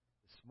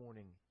this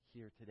morning,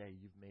 here today,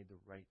 you've made the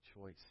right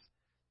choice.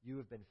 You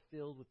have been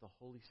filled with the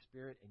Holy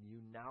Spirit, and you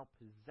now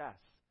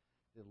possess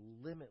the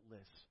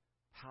limitless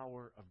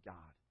power of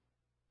God.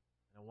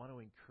 And I want to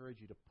encourage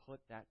you to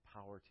put that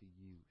power to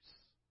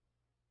use.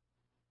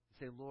 To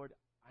say, Lord,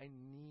 I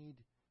need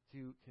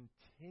to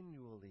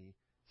continually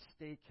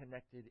stay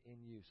connected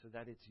in you so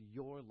that it's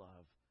your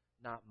love,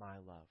 not my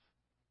love.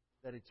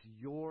 That it's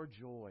your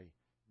joy,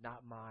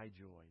 not my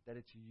joy. That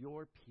it's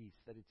your peace,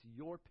 that it's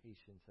your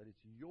patience, that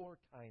it's your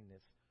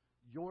kindness,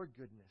 your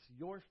goodness,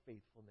 your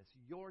faithfulness,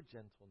 your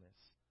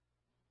gentleness.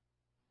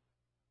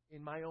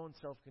 In my own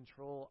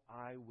self-control,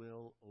 I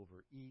will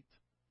overeat,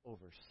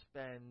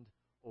 overspend,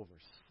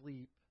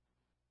 oversleep,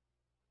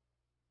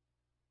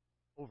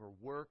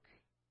 overwork.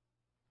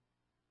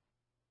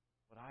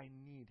 But I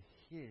need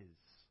His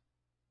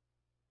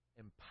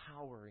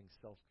empowering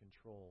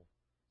self-control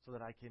so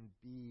that I can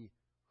be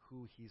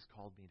who He's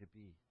called me to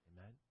be.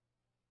 Amen?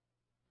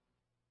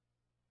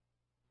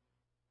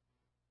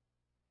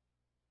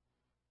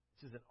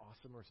 This is an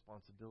awesome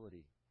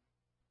responsibility.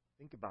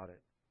 Think about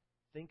it.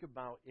 Think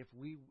about if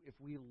we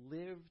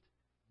lived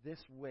this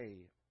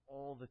way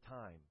all the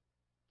time,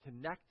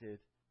 connected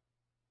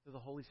to the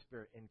Holy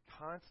Spirit and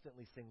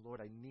constantly saying, Lord,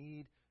 I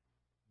need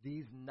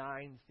these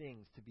 9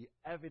 things to be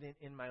evident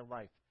in my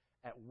life,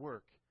 at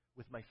work,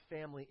 with my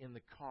family in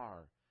the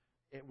car,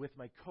 with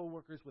my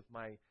coworkers, with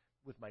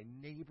my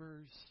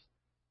neighbors,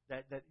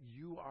 that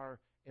you are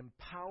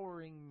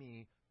empowering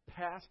me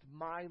past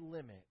my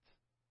limit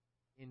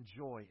in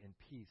joy and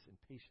peace and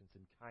patience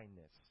and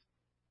kindness.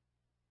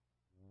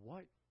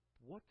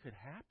 What could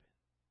happen?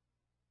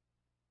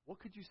 What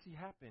could you see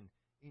happen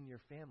in your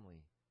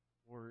family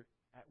or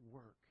at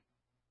work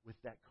with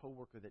that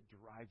coworker that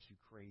drives you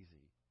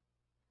crazy?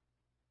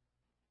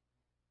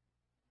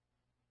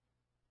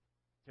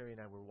 Terry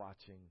and I were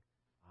watching,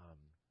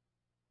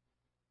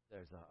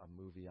 there's a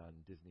movie on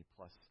Disney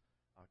Plus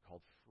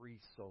called Free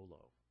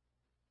Solo.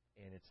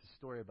 And it's a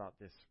story about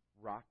this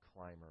rock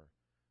climber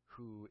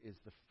who is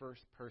the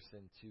first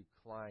person to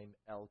climb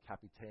El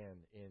Capitan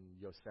in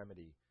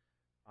Yosemite.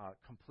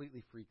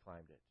 Completely free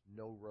climbed it.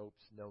 No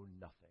ropes, no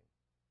nothing.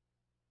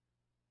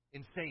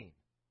 Insane.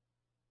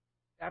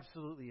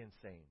 Absolutely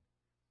insane.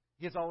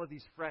 He has all of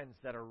these friends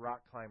that are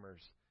rock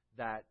climbers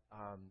that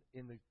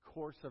in the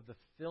course of the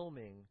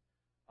filming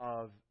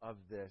of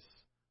this,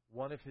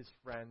 one of his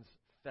friends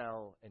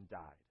fell and died.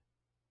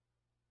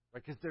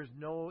 Right? Because there's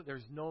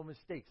no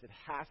mistakes. It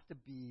has to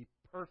be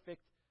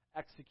perfect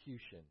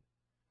execution.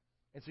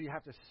 And so you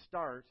have to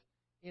start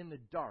in the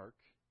dark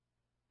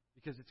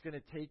because it's going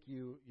to take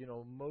you,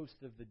 most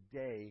of the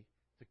day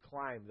to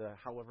climb the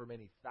however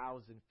many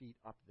 1,000 feet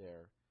up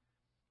there.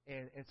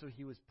 And so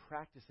he was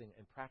practicing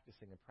and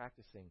practicing and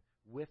practicing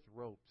with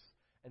ropes.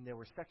 And there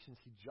were sections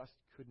he just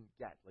couldn't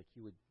get. Like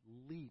he would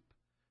leap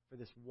for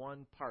this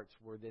one part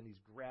where then he's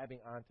grabbing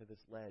onto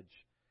this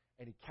ledge.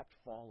 And he kept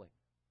falling.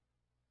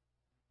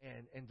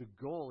 And the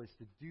goal is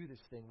to do this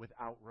thing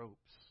without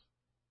ropes.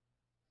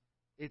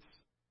 The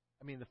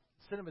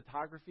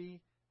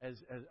cinematography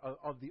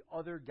of the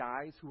other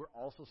guys who were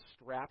also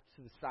strapped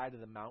to the side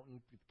of the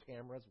mountain with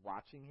cameras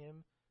watching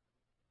him,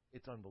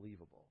 it's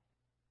unbelievable.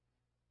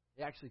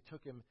 They actually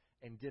took him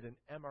and did an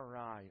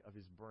MRI of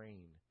his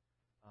brain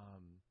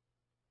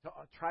to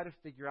try to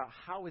figure out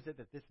how is it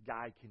that this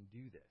guy can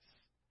do this.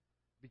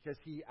 Because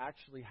he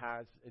actually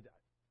has,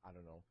 I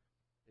don't know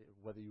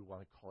whether you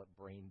want to call it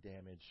brain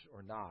damage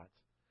or not,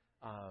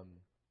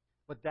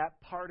 but that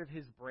part of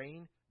his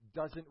brain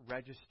doesn't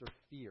register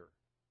fear.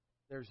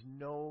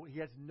 He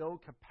has no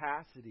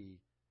capacity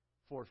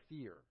for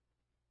fear.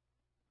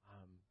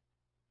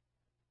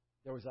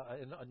 There was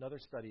another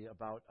study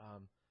about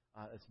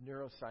this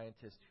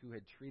neuroscientist who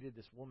had treated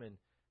this woman,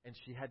 and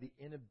she had the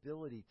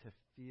inability to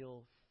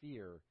feel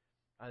fear.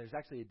 There's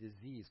actually a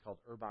disease called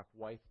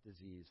Urbach-Wiethe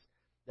disease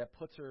that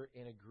puts her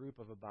in a group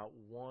of about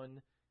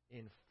 1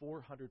 in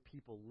 400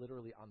 people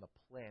literally on the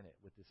planet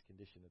with this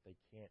condition that they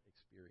can't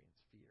experience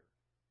fear.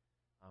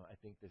 I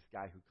think this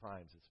guy who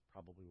climbs is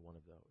probably one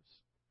of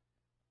those.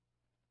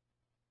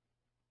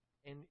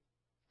 And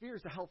fear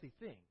is a healthy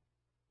thing,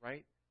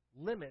 right?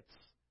 Limits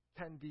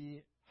can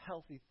be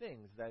healthy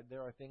things, that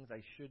there are things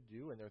I should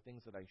do and there are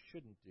things that I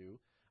shouldn't do.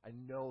 I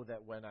know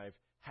that when I've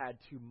had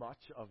too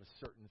much of a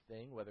certain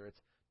thing, whether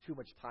it's too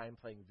much time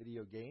playing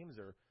video games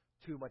or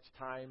too much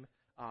time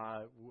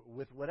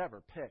with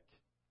whatever, pick,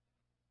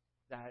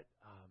 that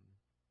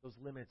those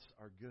limits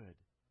are good.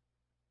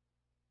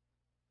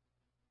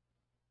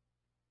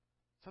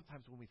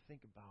 Sometimes when we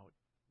think about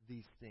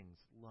these things,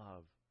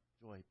 love,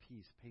 joy,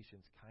 peace,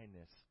 patience,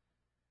 kindness,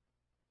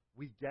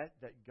 we get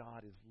that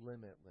God is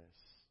limitless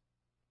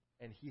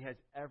and He has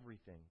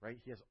everything, right?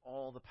 He has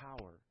all the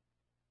power.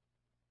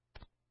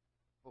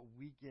 But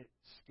we get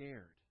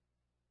scared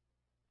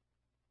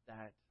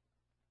that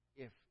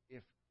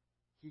if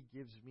He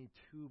gives me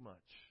too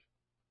much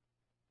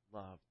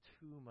love,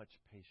 too much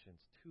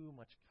patience, too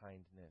much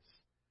kindness,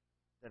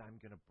 that I'm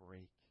going to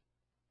break,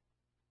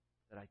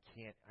 that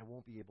I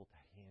won't be able to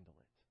handle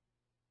it.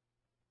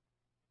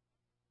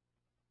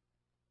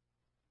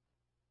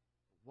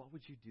 What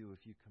would you do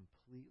if you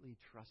completely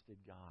trusted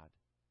God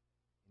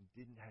and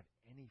didn't have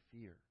any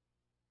fear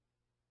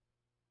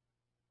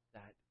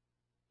that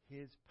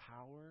His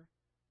power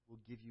will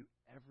give you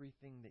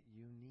everything that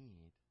you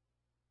need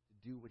to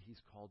do what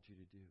He's called you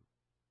to do?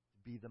 To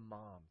be the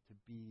mom, to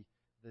be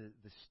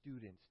the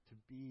student, to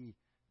be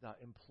the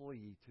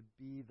employee, to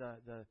be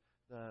the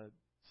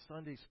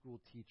Sunday school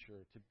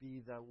teacher, to be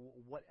the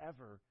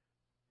whatever,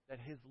 that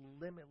His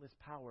limitless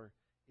power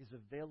is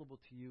available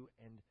to you,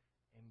 and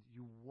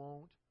you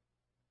won't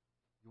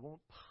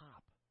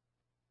pop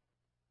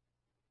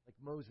like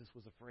Moses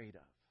was afraid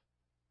of.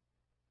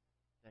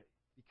 That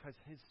because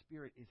His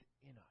Spirit is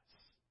in us,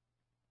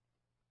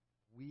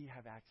 we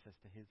have access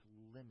to His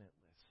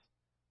limitless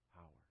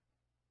power.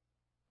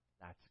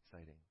 That's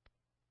exciting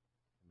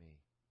to me.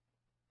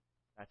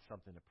 That's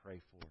something to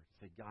pray for. To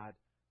say, God,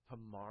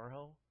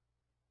 tomorrow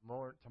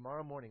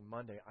morning,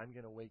 Monday, I'm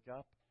going to wake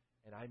up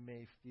and I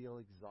may feel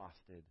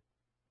exhausted,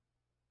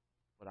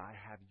 but I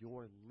have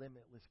your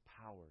limitless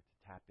power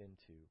to tap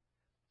into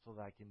so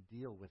that I can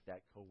deal with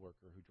that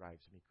coworker who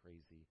drives me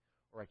crazy,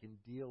 or I can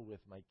deal with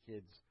my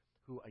kids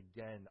who,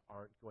 again,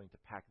 aren't going to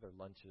pack their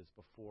lunches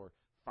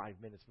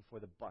 5 minutes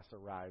before the bus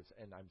arrives,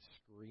 and I'm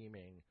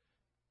screaming,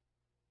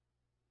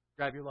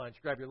 grab your lunch,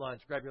 grab your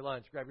lunch, grab your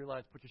lunch, grab your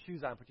lunch, put your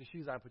shoes on, put your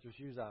shoes on, put your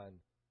shoes on.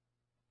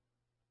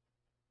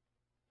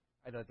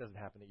 I know it doesn't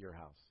happen at your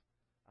house.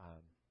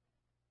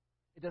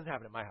 It doesn't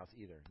happen at my house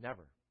either.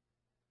 Never.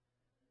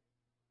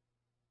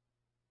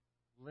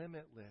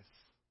 Limitless.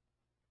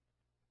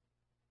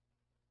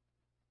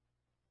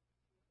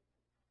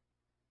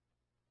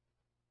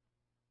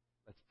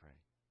 Let's pray.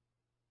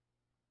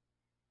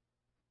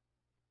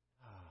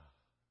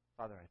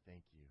 Father, I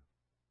thank you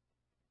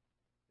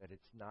that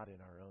it's not in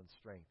our own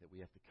strength that we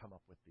have to come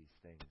up with these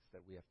things,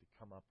 that we have to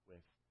come up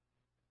with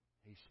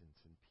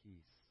patience and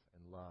peace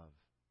and love.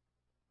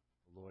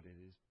 Lord, it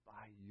is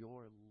by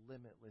your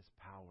limitless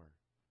power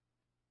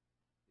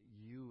that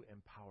you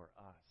empower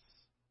us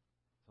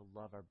to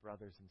love our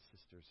brothers and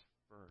sisters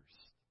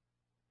first.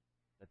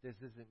 That this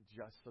isn't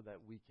just so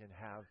that we can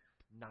have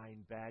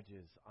 9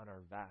 badges on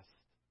our vest,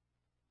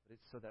 but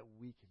it's so that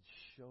we can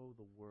show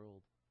the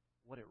world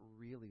what it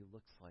really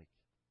looks like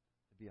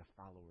to be a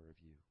follower of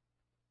you.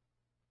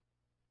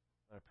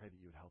 I pray that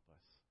you would help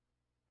us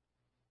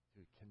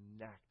to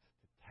connect,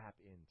 to tap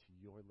into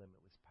your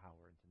limitless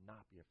power, and to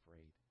not be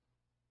afraid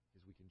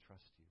because we can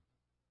trust you.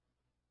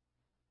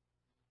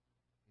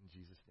 In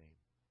Jesus' name,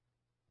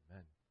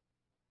 amen.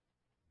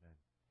 Amen.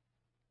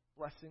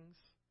 Blessings.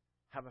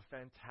 Have a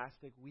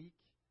fantastic week,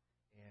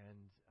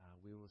 and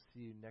we will see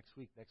you next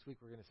week. Next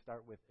week, we're going to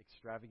start with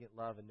extravagant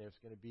love, and there's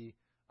going to be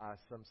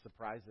some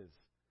surprises.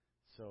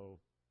 So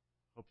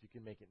hope you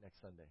can make it next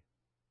Sunday.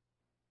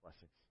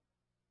 Blessings.